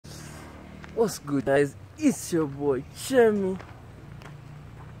What's good, guys? It's your boy Chemi.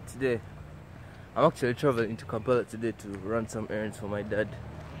 Today I'm actually traveling to Kampala today to run some errands for my dad,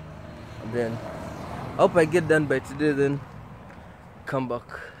 and then I hope I get done by today, then come back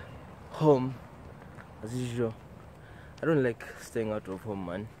home as usual. I don't like staying out of home,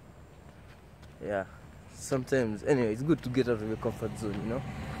 man. Yeah, sometimes anyway, it's good to get out of your comfort zone, you know.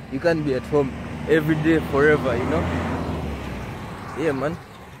 You can't be at home every day forever, you know. Yeah, man.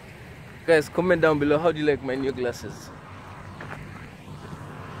 Guys, comment down below, how do you like my new glasses?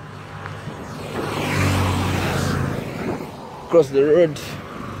 Across the road.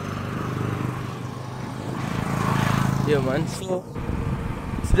 Yeah, man. So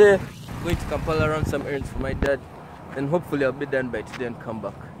today I'm going to Kampala, run some errands for my dad, and hopefully I'll be done by today and come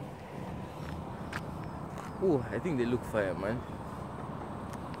back. Oh, I think they look fire, man.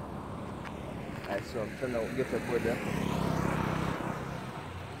 Alright, so I'm trying to get a border,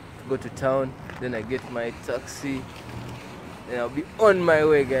 go to town, then I get my taxi, then I'll be on my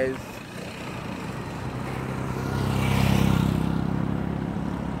way, guys.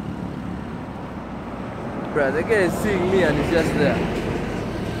 Bruh, the guy is seeing me and he's just there.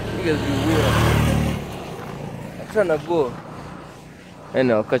 You guys be weird. I'm trying to go.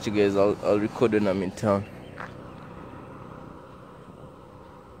 And I'll catch you guys. I'll record when I'm in town.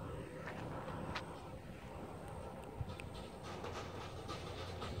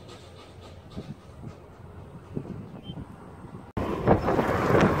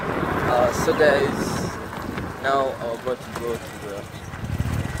 So guys, now I'm about to go to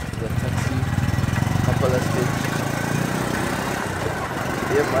the taxi, Kampala stage.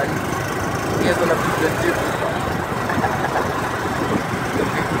 Yeah, man, you guys wanna pick the trip?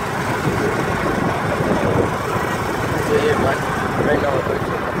 So yeah, man, right now we're going to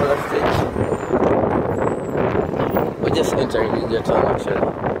Kampala stage. We're just entering the town actually,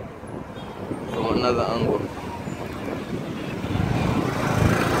 from another angle.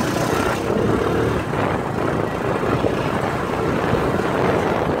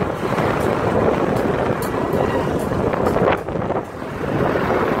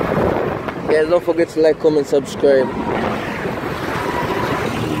 Guys, don't forget to like, comment, subscribe.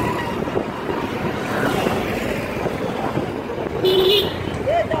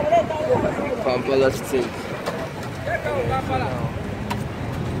 Kampala stage.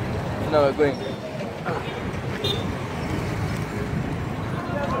 Now we're going.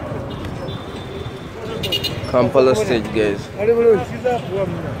 Kampala stage, guys.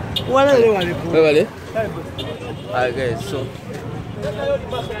 Alright, guys, so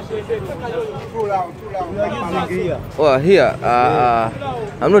well, here,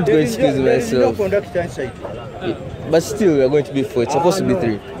 I'm not going to squeeze myself, but still we are going to be 4. It's supposed to be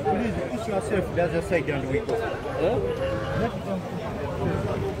 3.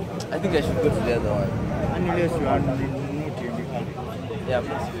 I think I should go to the other one. Unless you are not in the hurry. Yeah, I'm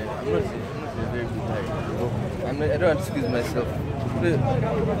not in a very good hurry. I don't want to squeeze myself.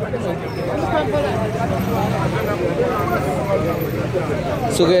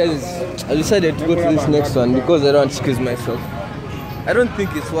 So guys, I decided to go to this next one because I don't want to squeeze myself. I don't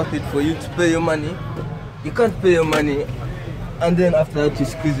think it's worth it for you to pay your money. You can't pay your money and then after that you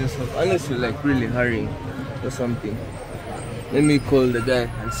squeeze yourself, unless you're like really hurrying or something. Let me call the guy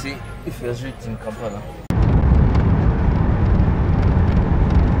and see if he has reached in Kampala.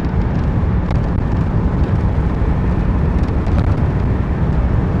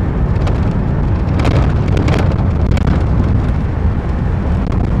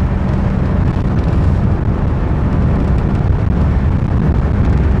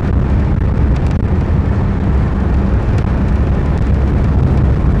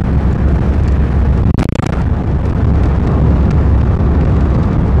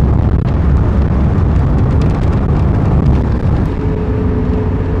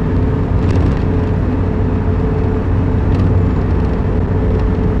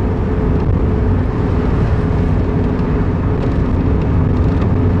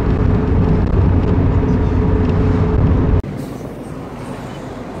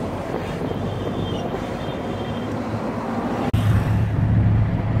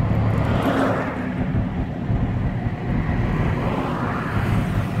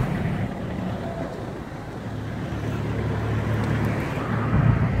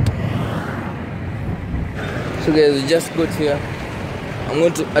 So guys, we just got here. I'm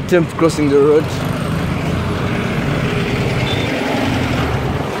going to attempt crossing the road.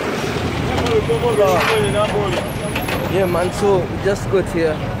 Yeah, man, so we just got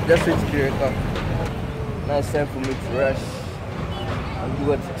here, just reached Kireka. Now it's time for me to rush and do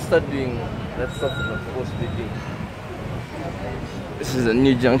what, start doing that stuff that I'm supposed to be doing. This is a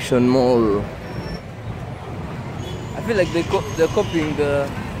new Junction Mall. I feel like they're copying the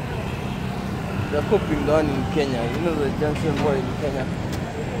one in Kenya. You know the Junction Mall in Kenya.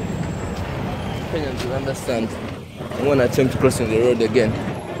 Kenyans will understand. I'm gonna attempt crossing the road again.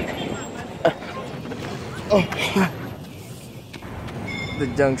 The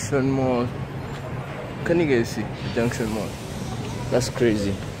Junction Mall. Can you guys see the Junction Mall? That's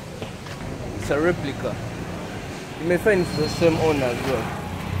crazy. It's a replica. You may find it's the same owner as well.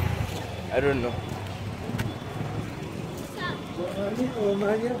 I don't know.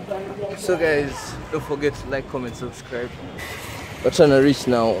 So guys, don't forget to like, comment, subscribe. We're trying to reach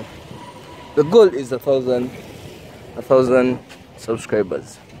now. The goal is 1,000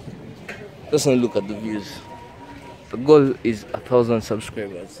 subscribers. Just don't look at the views. The goal is 1,000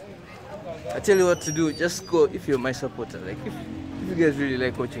 subscribers. I tell you what to do. Just go if you're my supporter. Like if you guys really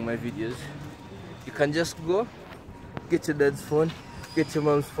like watching my videos, you can just go, get your dad's phone, get your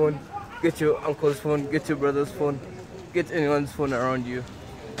mom's phone, get your uncle's phone, get your brother's phone, get anyone's phone around you,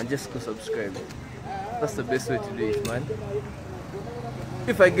 and just go subscribe. That's the best way to do it, man.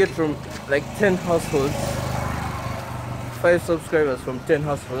 If I get from like 10 households, 5 subscribers from 10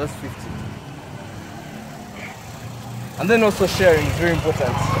 households, that's 50. And then also sharing is very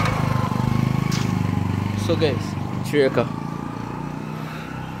important. So guys, Chireka.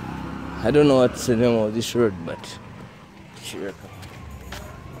 I don't know what's the name of this road, but Chireka.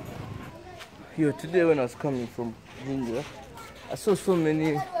 Yo, today when I was coming from Ginger, I saw so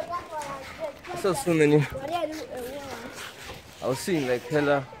many. I was seeing like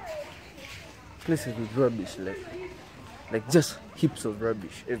hella places with rubbish, like just heaps of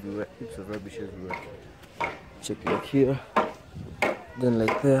rubbish everywhere, Check like here, then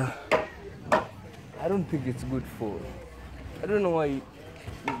like there. I don't think it's good for. I don't know why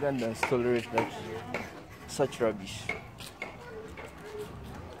Ugandans tolerate like such rubbish.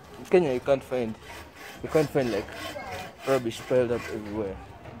 In Kenya, you can't find like rubbish piled up everywhere.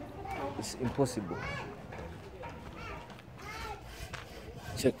 It's impossible.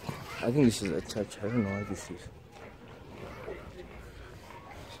 Check. I think this is a church. I don't know what this is.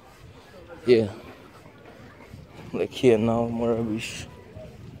 Yeah. Like here now, more rubbish.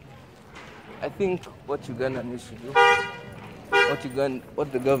 I think what Uganda needs to do,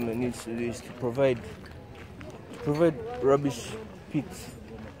 what the government needs to do is to provide rubbish pits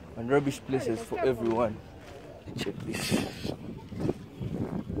and rubbish places for everyone. Check this.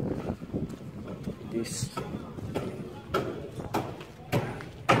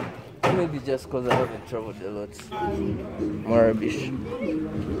 Maybe just because I haven't traveled a lot. More rubbish.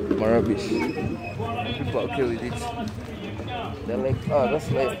 People are okay with it. They're like, oh, that's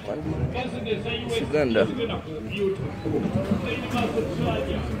life, man. It's Uganda.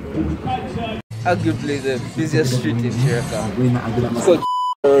 Arguably the busiest street in Chireka. It's called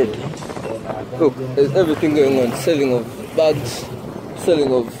Road. Look, there's everything going on. Selling of bags,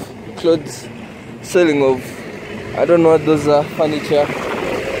 selling of clothes, selling of, I don't know what those are, furniture,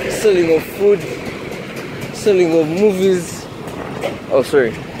 selling of food, selling of movies. Oh,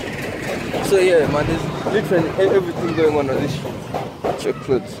 sorry. So yeah, man, there's literally everything going on this street. Check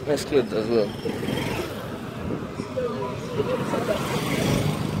clothes, nice clothes as well.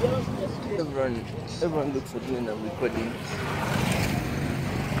 Everyone looks at me and I'm recording.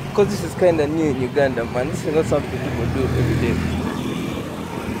 Because this is kind of new in Uganda, man. This is not something people do every day.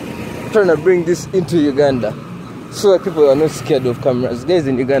 I'm trying to bring this into Uganda so that people are not scared of cameras. Guys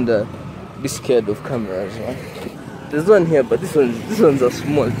in Uganda, be scared of cameras, man. There's one here, but these ones are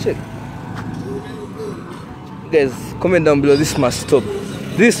small. Check. Guys, comment down below. This must stop.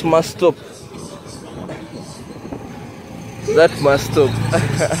 This must stop. That must stop.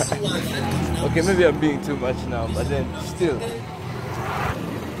 Okay, maybe I'm being too much now, but then still.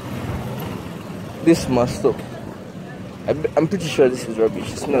 This must stop. I'm pretty sure this is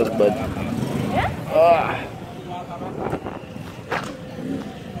rubbish. It smells bad.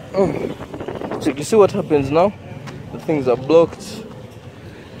 So you see what happens now? The things are blocked.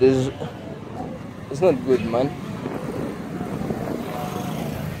 It's not good, man.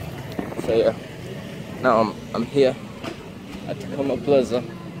 So yeah, now I'm here at Kama Plaza.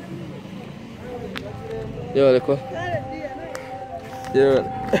 Yeah,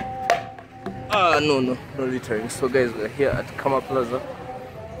 no littering. So guys, we're here at Kama Plaza.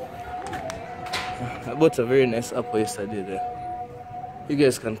 I bought a very nice apple yesterday there. You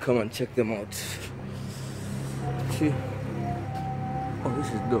guys can come and check them out. See? Oh, this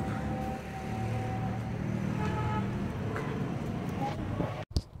is dope.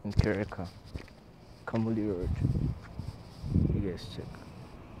 In Chireka, Kambuli Road. You guys check.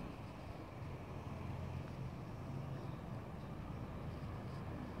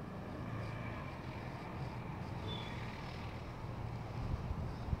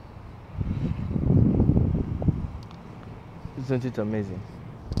 Isn't it amazing?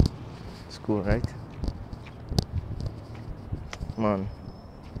 It's cool, right? Man.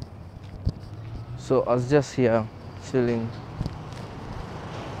 So I was just here chilling,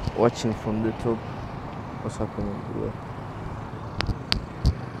 watching from the top what's happening below.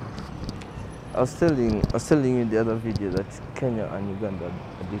 I was telling you the other video that Kenya and Uganda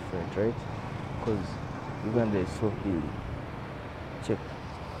are different, right? Because Uganda is so hilly. Check,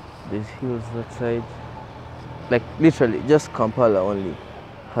 there's hills that side. Like literally, just Kampala only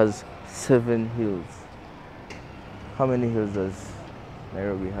has 7 hills. How many hills does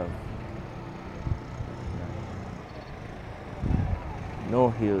Nairobi have? No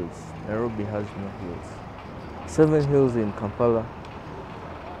hills. Nairobi has no hills. 7 hills in Kampala.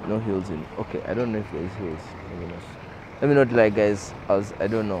 No hills in. Okay, I don't know if there's hills. Let me not lie, guys. As I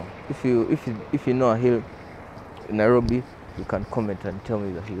don't know. If you know a hill in Nairobi, you can comment and tell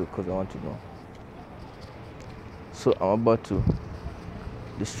me the hill because I want to know. So I'm about to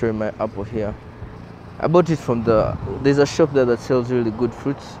destroy my apple here. I bought it from there's a shop there that sells really good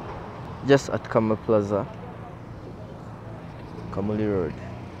fruits, just at Kama Plaza, Kamuli Road.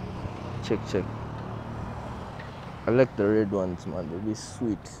 Check. I like the red ones, man. They'll be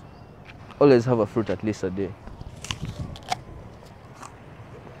sweet. Always have a fruit at least a day.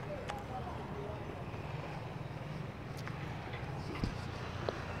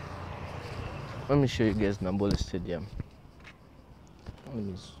 Let me show you guys Nambole Stadium.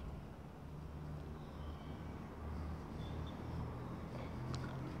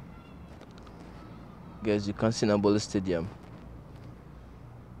 Guys, you can see Nambole Stadium.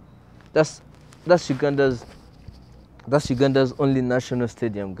 That's Uganda's only national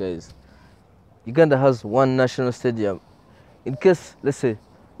stadium, guys. Uganda has one national stadium. In case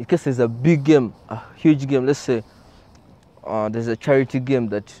there's a big game, a huge game, let's say there's a charity game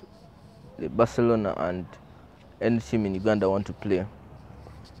that Barcelona and any team in Uganda want to play,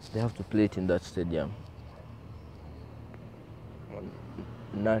 they have to play it in that stadium.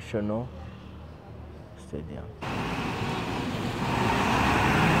 National stadium.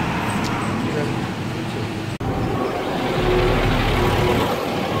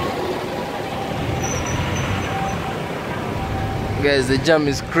 Guys, the jam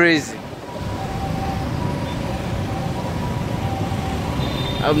is crazy.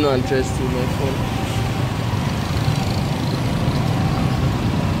 I have no interest in my phone.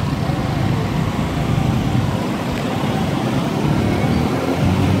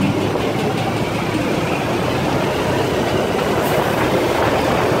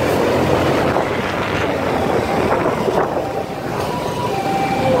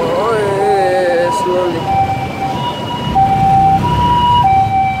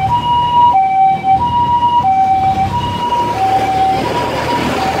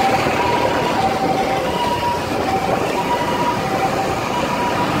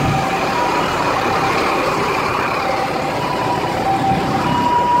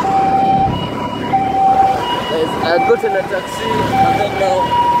 I got in a taxi and then now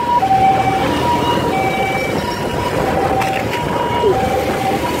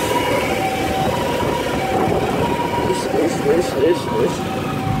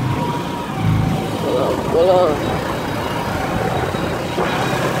Voila.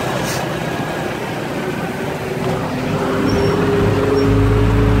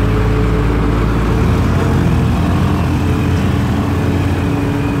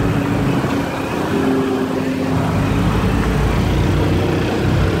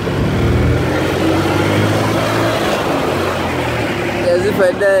 If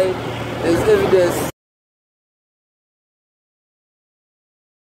I die, there's evidence.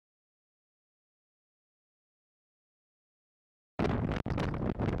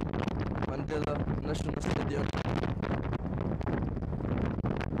 Mandela National Stadium.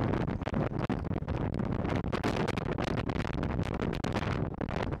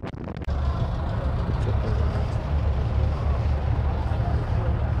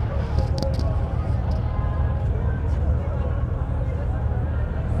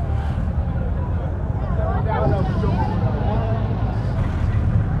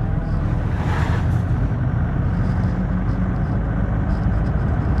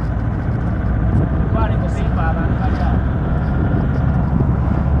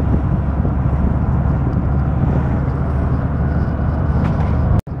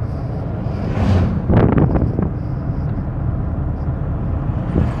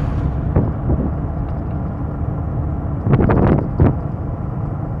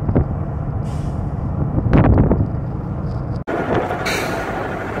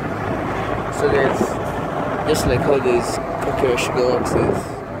 So guys, just like how there's Kakira sugar ounces,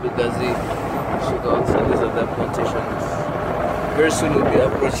 Lugazi sugar ounces, these are the plantations. Very soon we'll be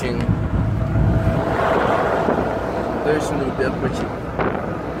approaching.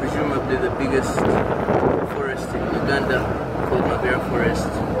 Presumably the biggest forest in Uganda, called Mabera Forest.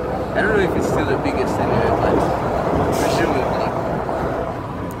 I don't know if it's still the biggest anyway, but presumably.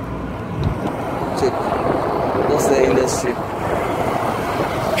 Check. That's the industry.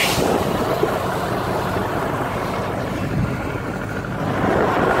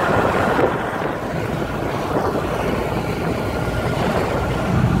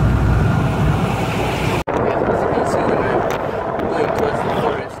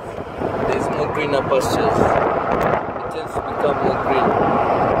 Greener pastures. It tends to become more green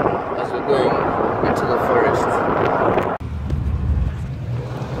as we're going into the forest.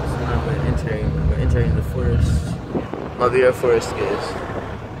 So now we're entering the forest. Mabera Forest, guys.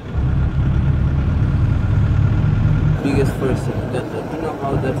 Biggest forest in Uganda. You know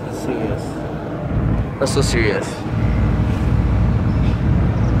how that is serious? That's so serious.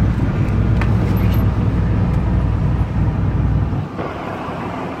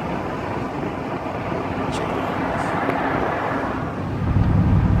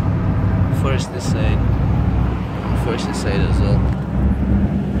 Forest this side as well.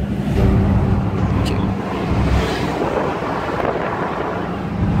 Okay.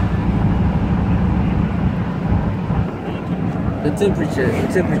 The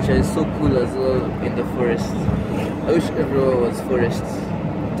temperature is so cool as well in the forest. I wish everywhere was forest.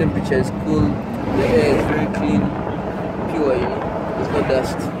 The temperature is cool, the air is very clean, pure, you know, there's no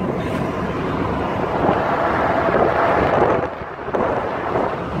dust.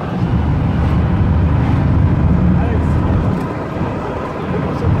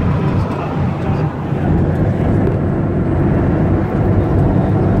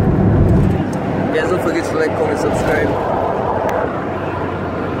 Like, comment, subscribe.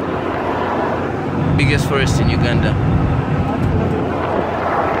 Biggest forest in Uganda.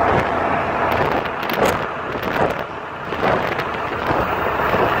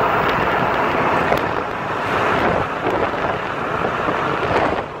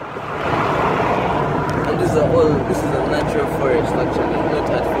 And this is a natural forest actually, not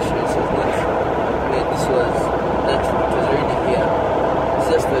artificial. This was not made. This was natural. It was already here. It's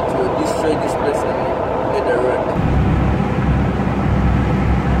just that we destroyed this place and made a road.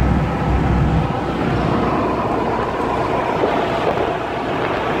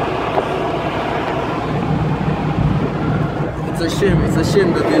 It's a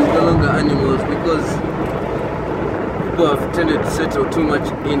shame that there's no longer animals, because people have tended to settle too much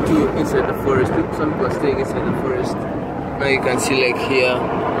inside the forest. Some people are staying inside the forest. Now you can see, like here,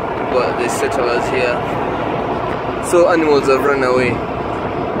 but there's settlers here. So animals have run away.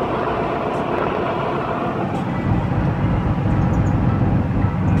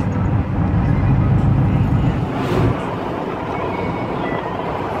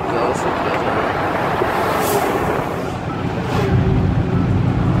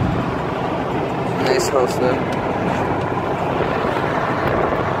 Nice house there.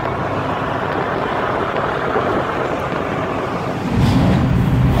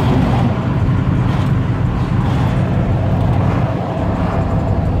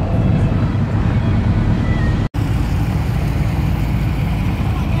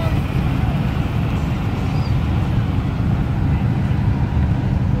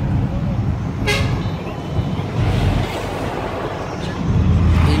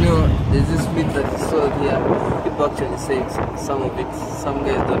 There's this meat that is sold here. People actually say some of it. Some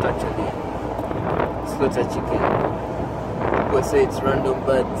guys don't actually slaughter chicken. People say it's random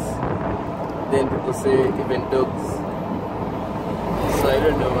birds. Then people say even dogs. So I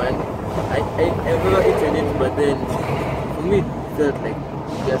don't know, man. I've never eaten it, but then for me it felt like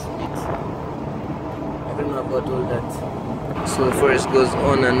just meat. I don't know about all that. So the forest goes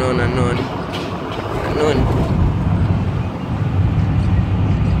on and on and on and on.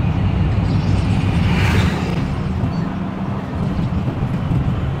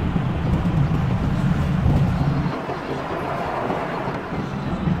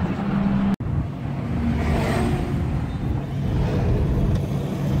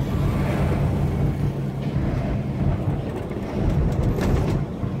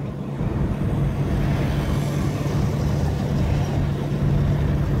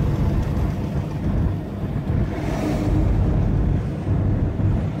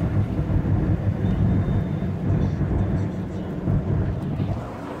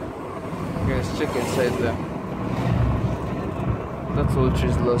 Check inside there. That's all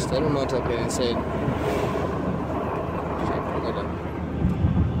trees lost. I don't know what happened inside. Check, look at that.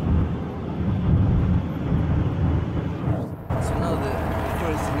 So now the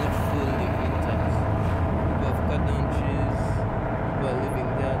forest is not fully intact. We have cut down trees.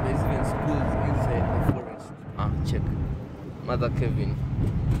 another Kevin.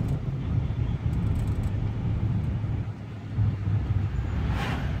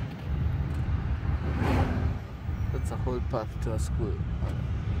 That's a whole path to a school.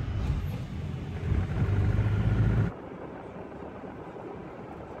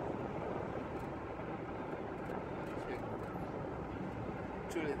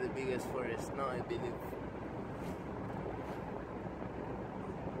 Truly the biggest forest now, I believe.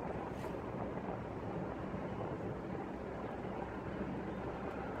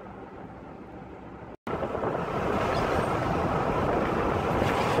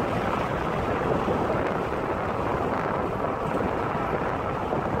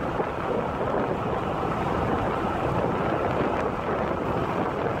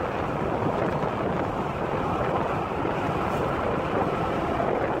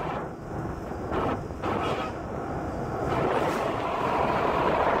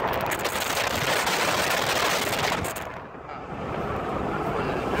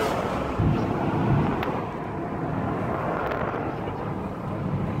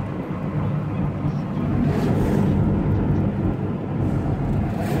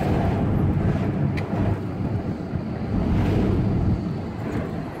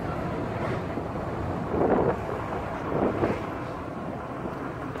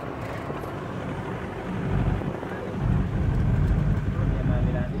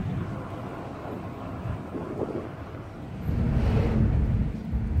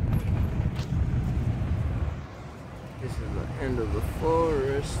 End of the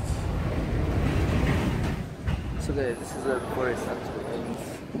forest. So guys, this is where the forest actually ends.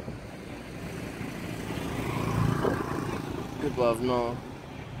 People have no,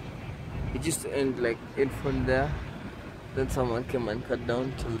 it used to end like in front there, then someone came and cut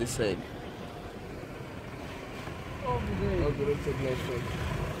down till this side. Oh, the road took my phone.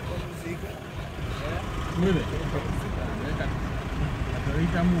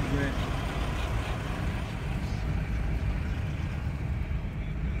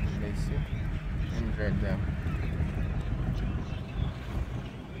 And right there.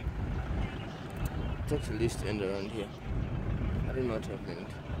 It actually used to end around here. I don't know what happened.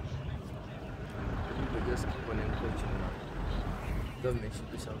 People just keep on encroaching now. Government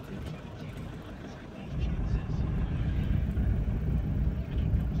should do something.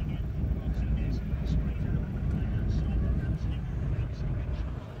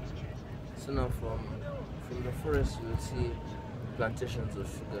 So now from the forest you will see plantations of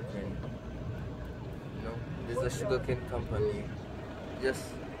sugarcane. You know, there's a sugarcane company.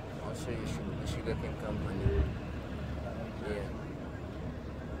 Yes, I'll show you the sugarcane company. Yeah.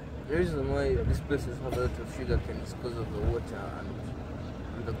 The reason why these places have a lot of sugarcane is because of the water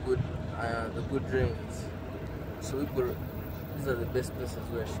and the good rains. So these are the best places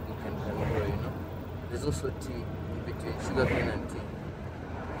where sugarcane can grow. You know, there's also tea in between sugarcane and tea.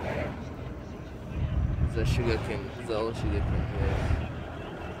 These are sugarcane. These are all sugarcane. Yes.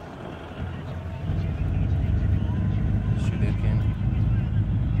 Sugarcane.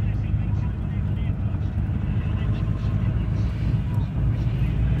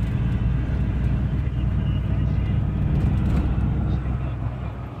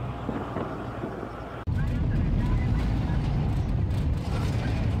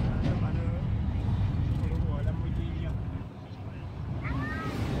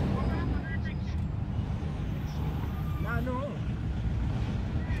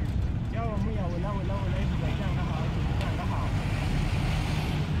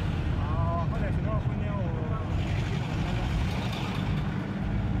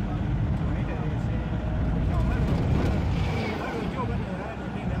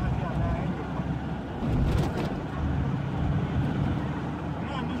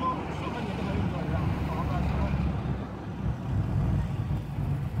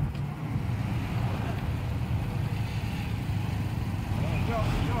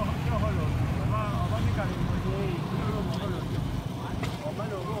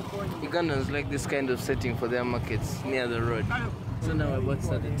 Ugandans like this kind of setting for their markets near the road. So now we're about to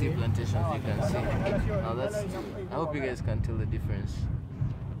start the tea plantations, you can see. Now that's tea. I hope you guys can tell the difference.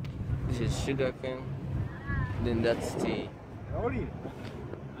 This is sugarcane, then that's tea.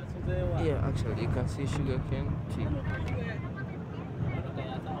 Yeah, actually you can see sugarcane, tea.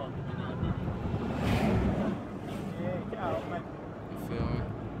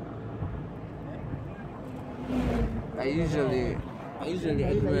 You feel me? I usually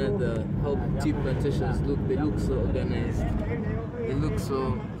admire how tea plantations look. They look so organized. They look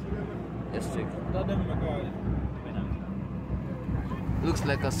so aesthetic. Looks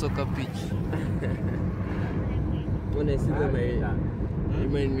like a soccer pitch. When I see them, they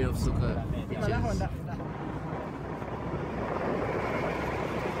remind me of soccer pitches.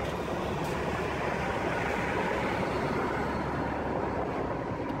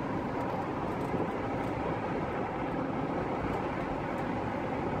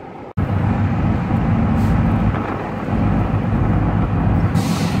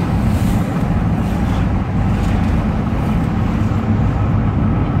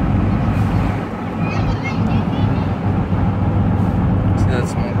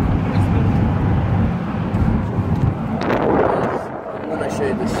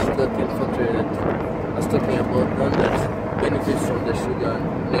 the sugarcane factory that I was talking about, one that benefits from the sugar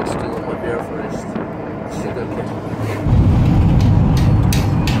next to Mabera forest, sugarcane.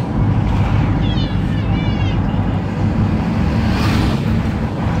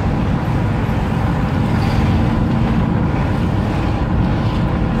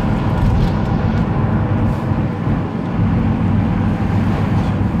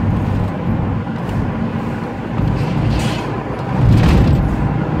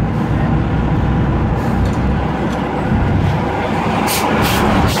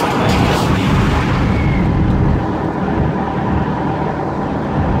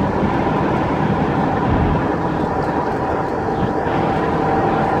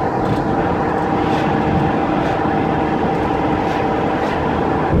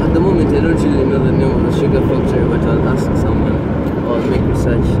 At the moment, I don't really know the name of the sugar factory, but I'll ask someone or make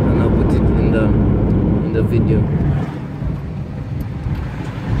research and I'll put it in the video.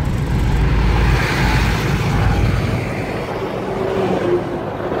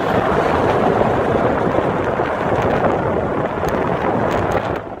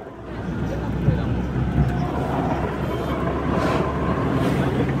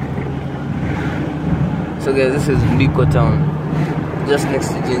 So guys, this is Mbiko town, just next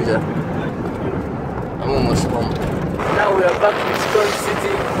to Ginger. I'm almost home. Now we are back in Stone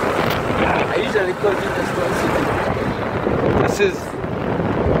City. I usually call Ginger Stone City. This is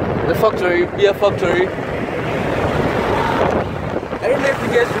the factory, beer factory. I don't know if you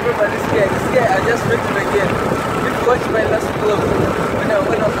guys remember this guy. This guy, I just met him again. If you watch my last vlog, when I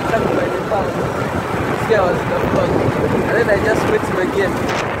was attacked by the farm, this guy was in the vlog. And then I just met him again.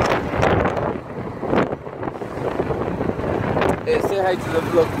 Hey, say hi to the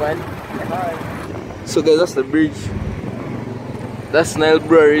vlog, man. Hi. So guys, that's the bridge. That's Nile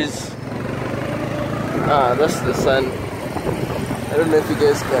Breweries. Ah, that's the sun. I don't know if you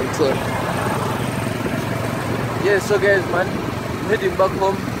guys can tell. Yeah, so guys, man, I'm heading back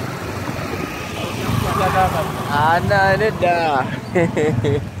home. Ah, nah, neda.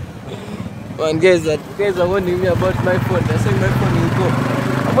 Man, guys are warning me about my phone. They're saying my phone will go.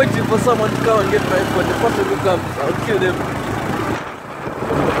 I'm waiting for someone to come and get my phone. The person who comes, I'll kill them.